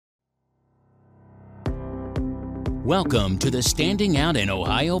Welcome to the Standing Out in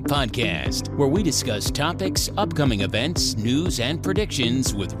Ohio podcast, where we discuss topics, upcoming events, news, and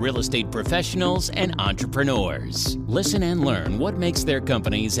predictions with real estate professionals and entrepreneurs. Listen and learn what makes their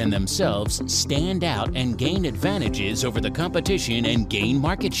companies and themselves stand out and gain advantages over the competition and gain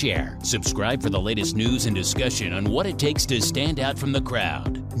market share. Subscribe for the latest news and discussion on what it takes to stand out from the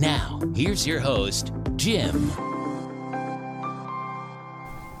crowd. Now, here's your host, Jim.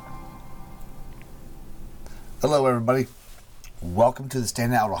 Hello, everybody. Welcome to the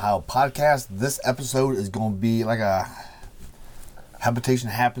Standing Out Ohio podcast. This episode is going to be like a habitation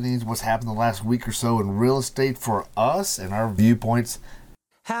happenings, what's happened the last week or so in real estate for us and our viewpoints.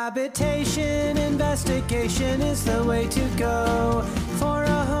 Habitation investigation is the way to go for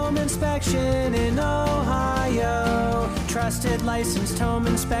a home inspection in Ohio. Trusted licensed home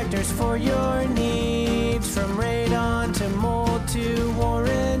inspectors for your needs, from radon to mold to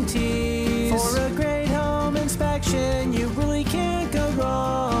warranties. For a great home inspection, you really can't go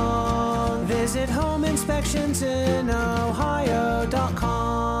wrong. Visit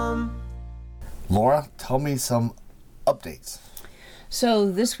homeInspectionsInOhio.com. Laura, tell me some updates.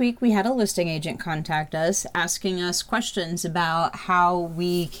 So this week we had a listing agent contact us asking us questions about how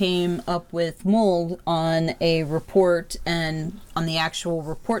we came up with mold on a report and on the actual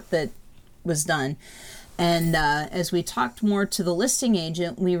report that was done. And as we talked more to the listing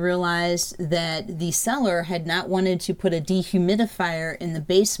agent, we realized that the seller had not wanted to put a dehumidifier in the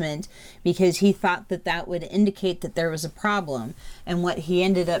basement because he thought that that would indicate that there was a problem. And what he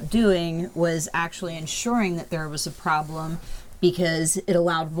ended up doing was actually ensuring that there was a problem because it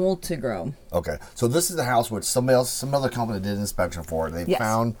allowed mold to grow. Okay, so this is the house which some other company did an inspection for. They Yes.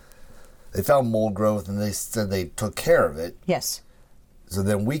 found mold growth, and they said they took care of it. Yes. So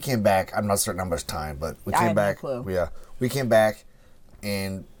then we came back. I'm not certain how much time, but we I came had no back. clue. We came back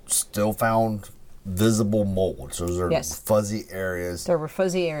and still found visible mold. So those are Yes. fuzzy areas, There were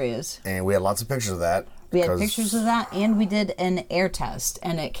fuzzy areas. and we had lots of pictures of that. We had because- pictures of that, and we did an air test,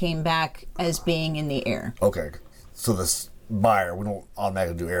 and it came back as being in the air. Okay, so this buyer, we don't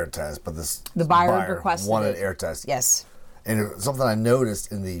automatically do air tests, but The buyer requested wanted it. air test. Yes. And something I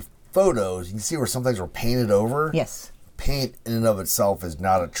noticed in the photos, you can see where some things were painted over. Yes. Paint in and of itself is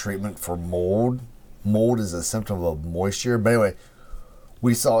not a treatment for mold. Mold is a symptom of moisture. But anyway,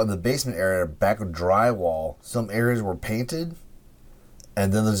 we saw in the basement area, back of drywall, some areas were painted,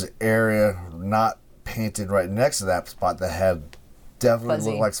 and then there's an area not painted right next to that spot that had definitely Fuzzy.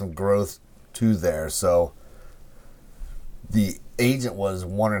 looked like some growth to there. So the agent was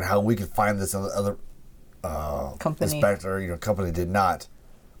wondering how we could find this other Company. inspector. Company did not.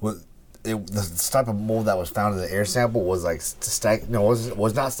 The type of mold that was found in the air sample was like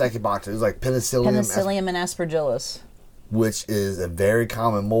was not Stachybotrys. It was like Penicillium and aspergillus. which is a very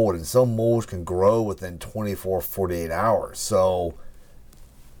common mold, and some molds can grow within 24, 48 hours. So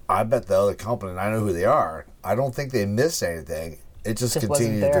I bet the other company, and I know who they are, I don't think they missed anything. It just Wasn't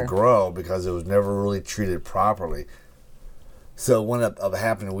continued to there. grow because it was never really treated properly. So what ended up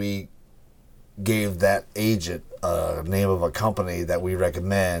happening, we gave that agent a name of a company that we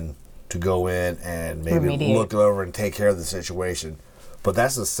recommend to go in and maybe Remediate. look it over and take care of the situation. But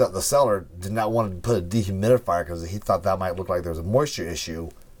that's the seller did not want to put a dehumidifier because he thought that might look like there was a moisture issue.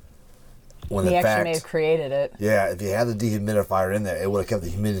 When He in actually fact, may have created it. yeah, if you had the dehumidifier in there, it would have kept the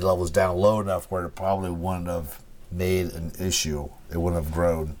humidity levels down low enough where it probably wouldn't have made an issue. It wouldn't have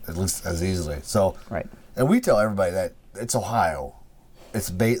grown at least as easily. So, Right. and we tell everybody that it's Ohio.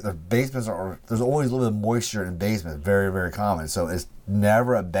 The basements there's always a little bit of moisture in basements, very, very common. So it's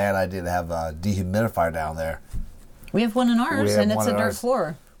never a bad idea to have a dehumidifier down there. We have one in ours, have and it's one a in dirt ours.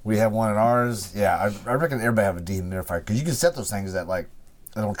 floor. We have one in ours. Yeah, I reckon everybody have a dehumidifier because you can set those things that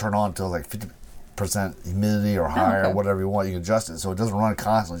they don't turn on until like 50% humidity or higher, okay. or whatever you want. You can adjust it so it doesn't run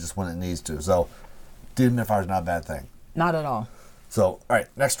constantly, just when it needs to. So dehumidifier is not a bad thing. Not at all. So, all right,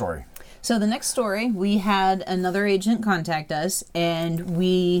 next story. So the next story, we had another agent contact us, and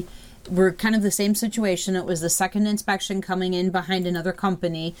we were kind of the same situation. It was the second inspection coming in behind another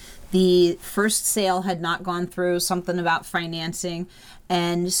company. The first sale had not gone through, something about financing,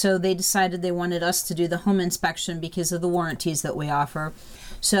 and so they decided they wanted us to do the home inspection because of the warranties that we offer.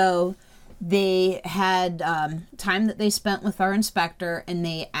 So they had time that they spent with our inspector, and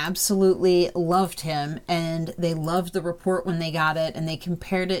they absolutely loved him, and they loved the report when they got it, and they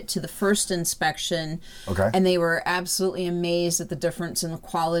compared it to the first inspection. Okay. And they were absolutely amazed at the difference in the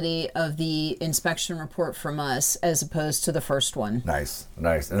quality of the inspection report from us as opposed to the first one. Nice. And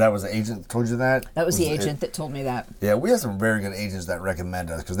that was the agent that told you that? That was the it? agent that told me that. Yeah, we have some very good agents that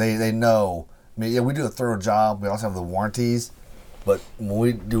recommend us because they know. I mean, yeah, we do a thorough job. We also have the warranties. But when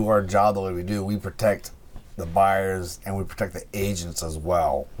we do our job the way we do, we protect the buyers, and we protect the agents as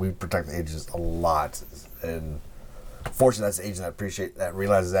well. We protect the agents a lot, and fortunately, that's the agent that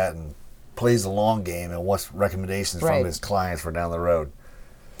realizes that and plays the long game and wants recommendations from his clients for down the road.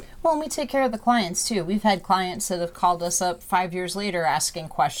 Well, and we take care of the clients too. We've had clients that have called us up 5 years later asking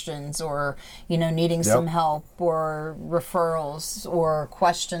questions or, needing some help or referrals or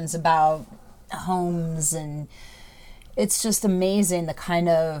questions about homes. And it's just amazing the kind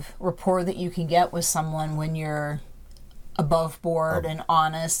of rapport that you can get with someone when you're above board and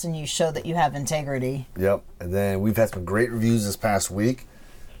honest and you show that you have integrity. Yep. And then we've had some great reviews this past week.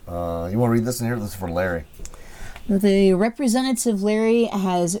 You want to read this in here? This is for Larry. The representative Larry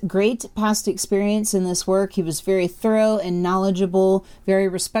has great past experience in this work. He was very thorough and knowledgeable, very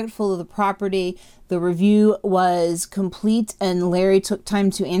respectful of the property. The review was complete, and Larry took time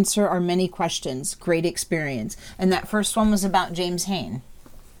to answer our many questions. Great experience. And that first one was about James Hain.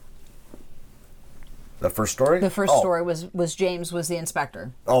 The first story? The first story was James was the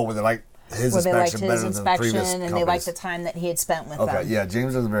inspector. Oh, where they liked his inspection better than the previous companies. And they liked the time that he had spent with them. Okay, yeah,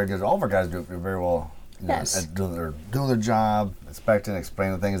 James does very good. All of our guys do very well. Yes. At doing their job, inspecting,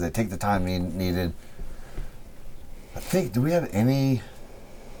 explaining things. They take the time needed. I think, do we have any,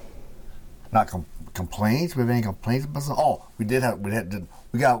 not complaints? Do we have any complaints about something? Oh,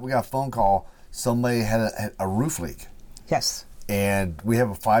 we got a phone call. Somebody had a roof leak. Yes. And we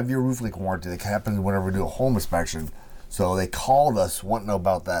have a 5-year roof leak warranty that happens whenever we do a home inspection. So they called us wanting to know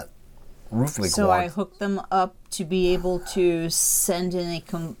about that roof leak warranty. So I hooked them up to be able to send in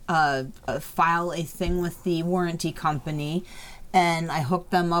file a thing with the warranty company, and I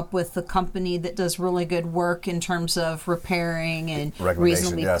hooked them up with the company that does really good work in terms of repairing and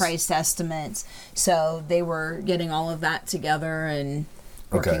reasonably priced estimates. So they were getting all of that together and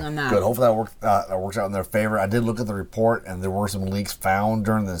working on that. Good. Hopefully that works out in their favor. I did look at the report, and there were some leaks found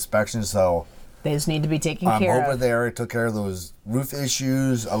during the inspection, so they just need to be taken care of. I'm hoping they already took care of those roof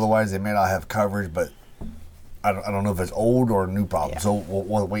issues. Otherwise, they may not have coverage, but I don't know if it's old or a new problem. Yeah. So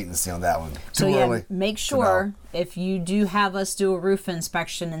we'll wait and see on that one. Too early. Make sure if you do have us do a roof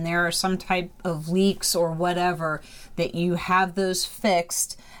inspection and there are some type of leaks or whatever, that you have those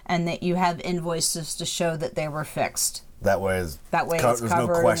fixed and that you have invoices to show that they were fixed. That way it's covered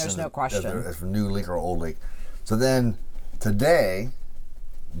and there's no question. If it's a new leak or old leak. So then today,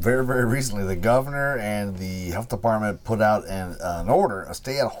 very, very recently, the governor and the health department put out an order, a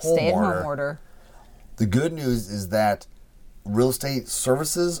stay-at-home order. The good news is that real estate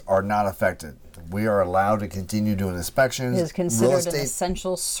services are not affected. We are allowed to continue doing inspections. It is considered an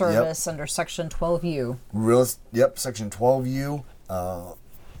essential service under Section 12U. Section 12U.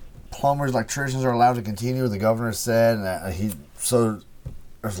 Plumbers, electricians are allowed to continue, the governor said. So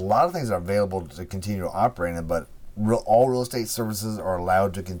there's a lot of things that are available to continue operating, but all real estate services are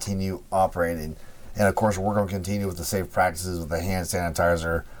allowed to continue operating. And of course, we're going to continue with the safe practices with the hand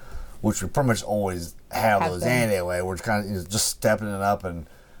sanitizer, which we pretty much always have those anyway. We're kind of just stepping it up and a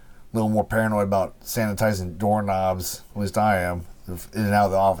little more paranoid about sanitizing doorknobs. At least I am. In and out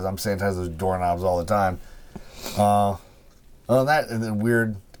of the office, I'm sanitizing those doorknobs all the time. Other than that, and then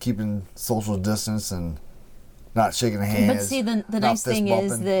weird keeping social distance and not shaking hands. But see, the nice thing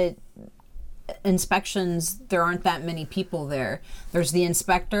is that inspections, there aren't that many people there. There's the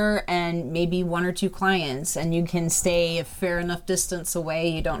inspector and maybe 1 or 2 clients, and you can stay a fair enough distance away.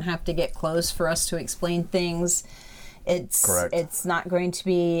 You don't have to get close for us to explain things. Correct. It's not going to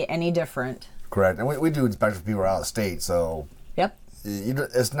be any different. Correct. And we do inspect for people out of state, so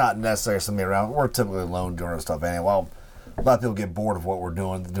it's not necessary somebody around. We're typically alone doing our stuff anyway. Well, a lot of people get bored of what we're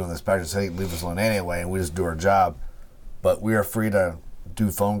doing the inspection, so they leave us alone anyway, and we just do our job. But we are free to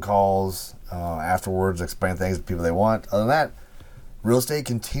do phone calls afterwards, explain things to people they want. Other than that, real estate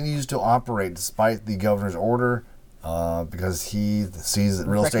continues to operate despite the governor's order because he sees that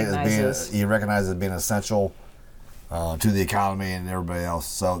real estate he recognizes it being essential to the economy and everybody else.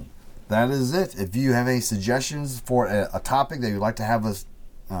 So that is it. If you have any suggestions for a topic that you'd like to have us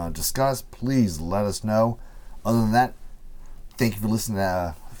discuss, please let us know. Other than that, thank you for listening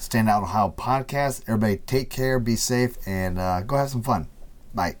to Stand Out Ohio podcast. Everybody take care, be safe, and go have some fun.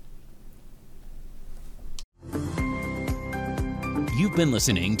 Bye. You've been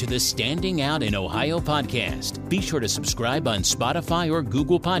listening to the Standing Out in Ohio podcast. Be sure to subscribe on Spotify or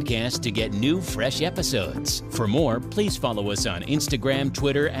Google Podcasts to get new, fresh episodes. For more, please follow us on Instagram,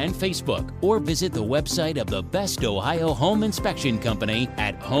 Twitter, and Facebook, or visit the website of the Best Ohio Home Inspection Company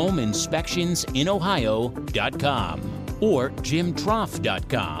at homeinspectionsinohio.com or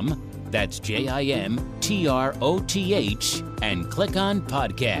jimtroth.com. That's JIMTROTH, and click on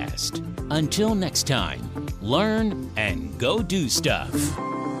podcast. Until next time, learn and go do stuff.